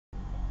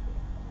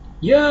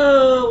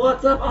Yo,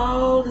 what's up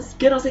all? This is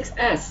Gundam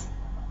 6S,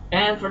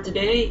 and for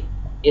today,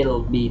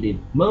 it'll be the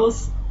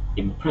most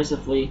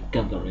impressively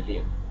Gunpla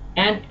review.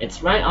 And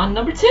it's right on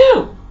number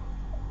 2!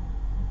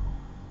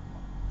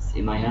 See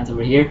my hands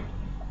over here?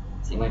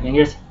 See my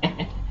fingers?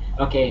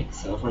 Okay,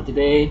 so for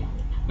today,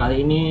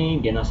 kali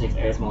ini Gundam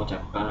 6S mau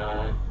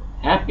ucapkan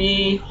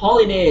Happy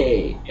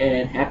Holiday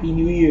and Happy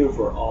New Year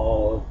for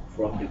all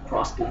from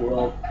across the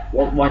World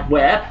Wide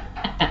Web.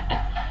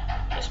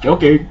 Just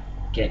joking.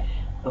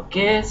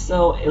 Okay,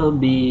 so it'll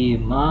be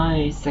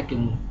my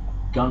second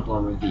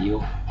Gunpla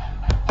review.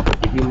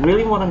 If you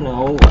really want to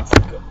know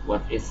what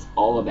it's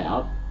all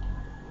about,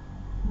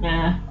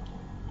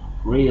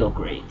 real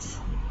grades.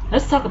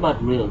 Let's talk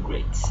about real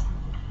grades.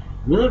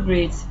 Real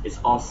grades is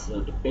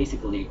also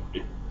basically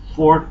the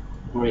fourth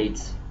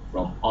grades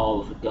from all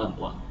of the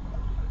Gunpla.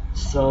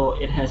 So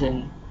it has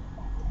an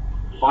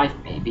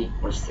 5 maybe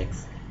or 6.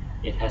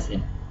 It has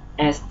an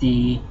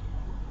SD,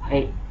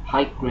 high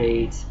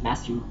grades,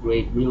 master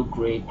grade, real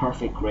grade,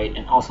 perfect grade,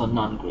 and also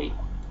non-grade,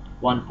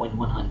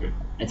 1.100.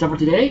 And so for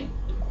today,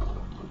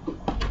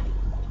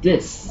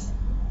 this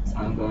is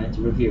I'm going to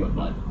review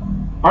about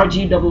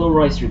RG00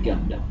 Riser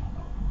Gundam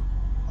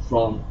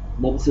from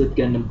Mobile Suit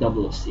Gundam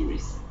 00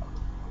 series.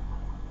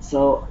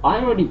 So I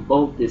already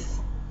bought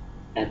this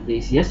at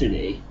least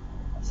yesterday,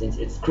 since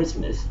it's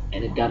Christmas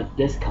and it got a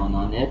discount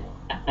on it.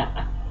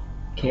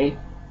 Okay,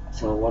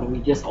 so why don't we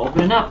just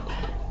open it up?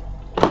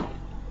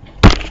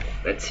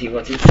 Let's see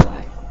what's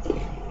inside.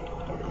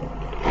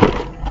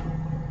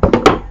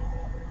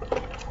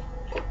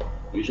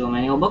 Usual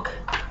manual book,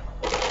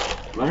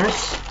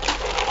 runners,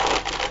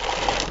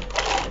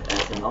 it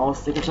has an all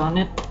stickers on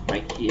it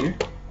right here,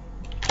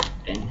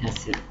 and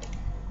has a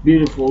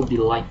beautiful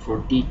delightful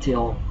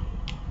detail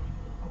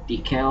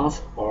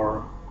decals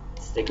or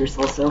stickers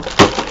also.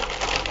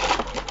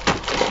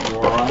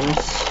 More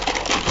runners,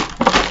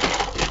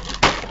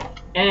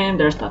 and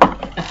there's nothing.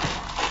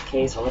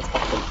 Okay, so let's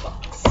open the box.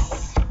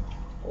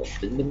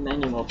 Open the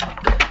manual book.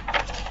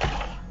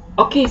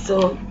 Okay,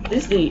 so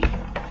this is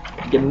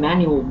the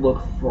manual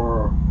book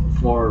for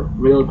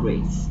real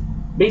grades.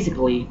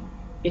 Basically,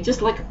 it's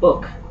just like a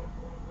book,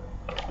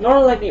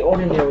 not like the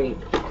ordinary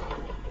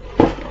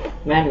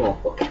manual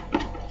book.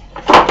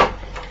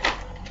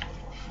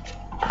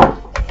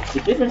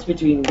 The difference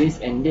between this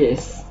and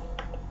this,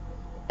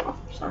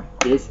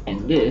 this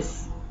and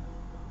this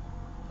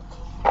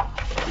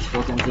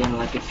will contain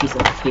like a piece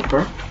of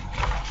paper,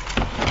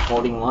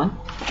 holding one.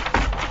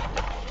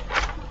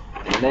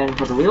 And then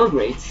for the real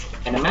grades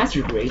and the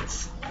master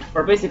grades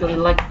are basically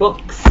like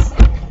books.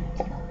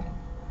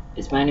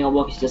 This manual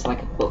book is just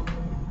like a book.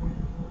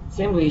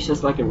 Simply, it's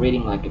just like a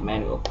reading like a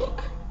manual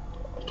book.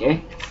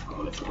 Okay,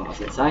 so let's go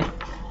inside.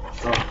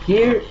 So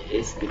here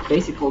is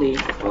basically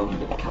from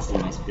the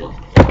customized build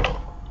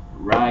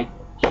right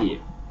here,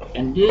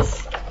 and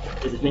this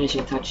is the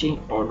finishing touching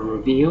or the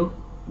review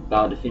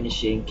about the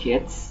finishing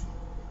kits.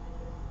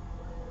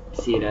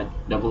 See that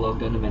double O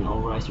Gundam and all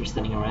Riser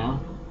standing around.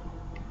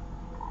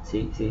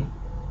 See.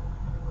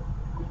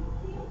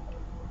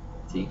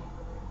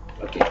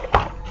 Okay.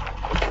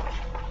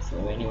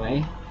 So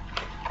anyway,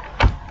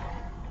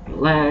 the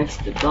legs,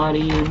 the body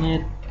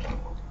unit,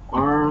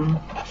 arm,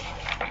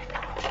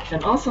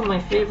 and also my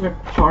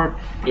favorite part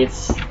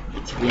is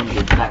between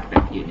the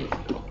backpack unit.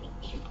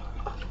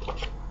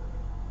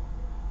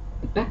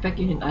 The backpack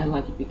unit, I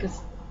like it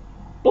because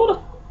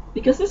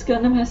this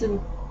Gundam has a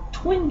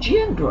twin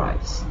GN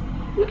drives.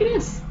 Look at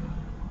this.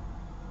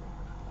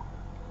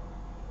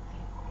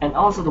 And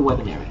also the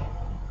weapon area.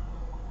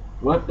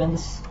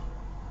 Weapons,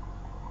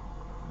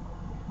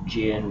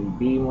 GN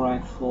beam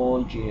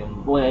rifle,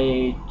 GN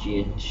blade,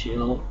 GN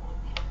shield.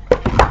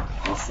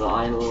 Also,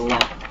 I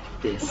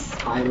like this.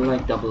 I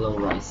like 00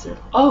 Riser.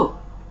 Oh,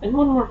 and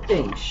one more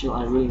thing,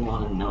 I really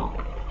want to know.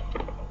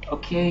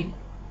 Okay,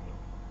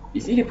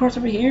 you see the parts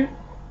over here?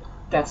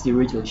 That's the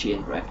original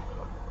GN drive.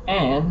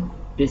 And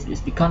this is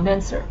the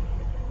condenser.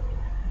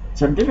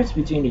 So the difference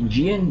between the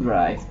GN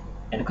drive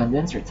and the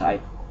condenser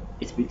type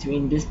is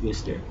between this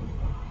booster.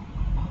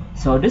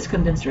 So this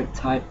condenser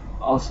type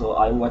also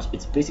I watched,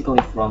 it's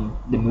basically from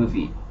the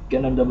movie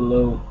Gundam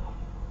 00,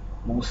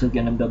 Mobile Suit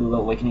Gundam 00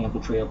 Awakening of the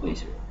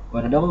Trailblazer.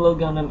 When a 00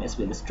 Gundam has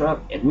been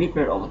struck and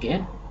repaired all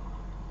again,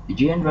 the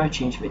GN drive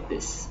changed with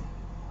this,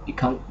 the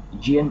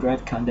GN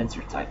drive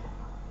condenser type.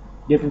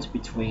 It's different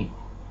between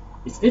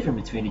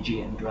the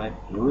GN drive,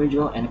 the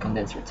original, and the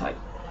condenser type.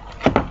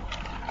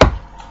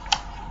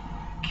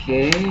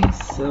 Okay,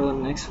 so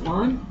next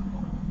one,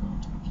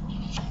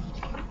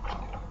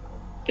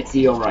 it's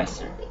the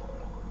O-Riser.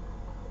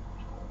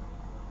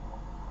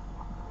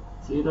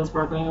 See those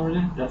sparkling over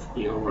there? That's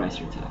the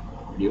O-Riser type,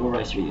 the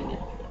O-Riser unit.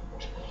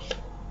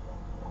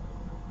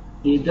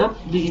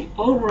 The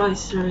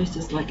O-Riser is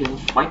just like a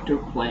fighter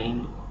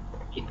plane.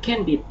 It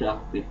can be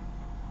docked with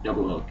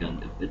 00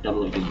 Gundam, the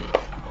 00 unit.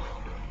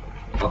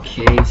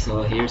 Okay,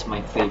 so here's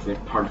my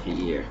favorite part of the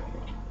year.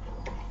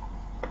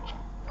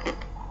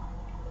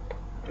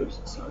 Oops,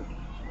 sorry.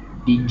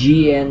 the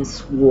GN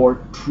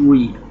Sword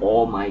 3.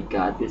 Oh my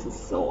god, this is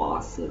so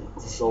awesome.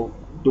 So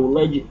the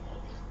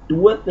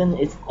weapon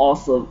is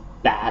also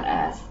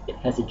badass. It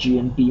has a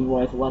GN beam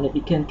rifle on it.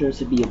 It can turn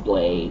to be a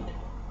blade.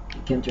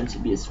 It can turn to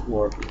be a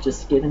sword.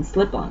 Just get and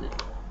slip on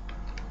it.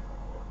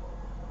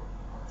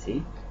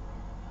 See?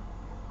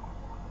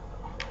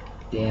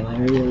 Damn, I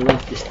really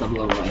love this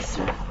double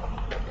riser.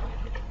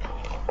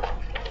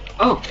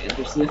 Oh, and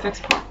there's the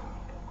effects part.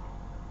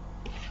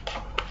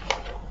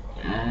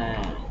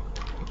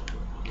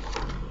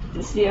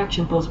 This is the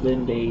action pose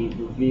when they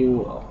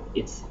reveal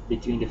it's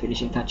between the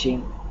finishing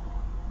touching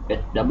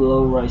at Double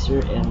O Riser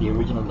and the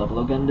original Double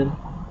O Gundam.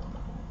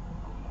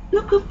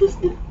 Look at this,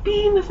 the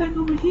beam effect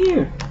over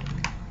here.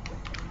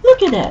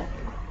 Look at that.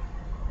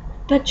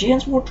 That GN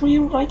Sword 3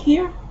 right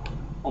here.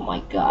 Oh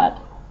my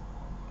god.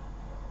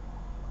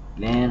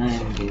 Man, I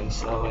am getting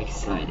so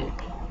excited.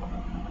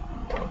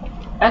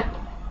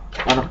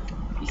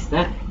 Is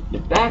that the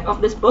back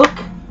of this book?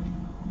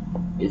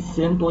 Is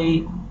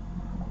simply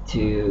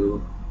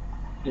to,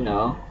 you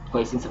know,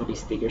 placing some of these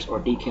stickers or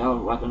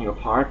decal right on your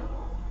part.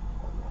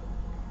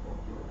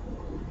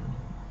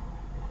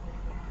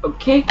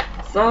 Okay,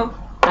 so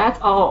that's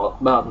all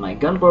about my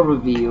Gunpla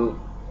review,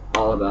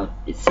 all about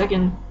its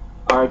second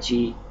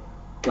RG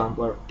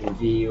Gunpla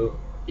review.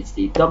 It's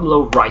the Double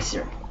O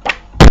Riser.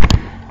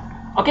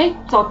 Okay,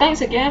 so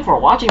thanks again for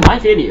watching my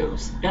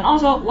videos, and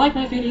also like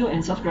my video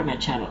and subscribe my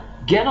channel,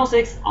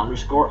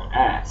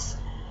 Geno6_S,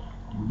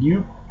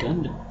 new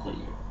Gundam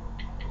player.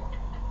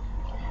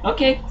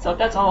 Okay, so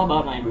that's all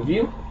about my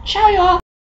review. Ciao y'all!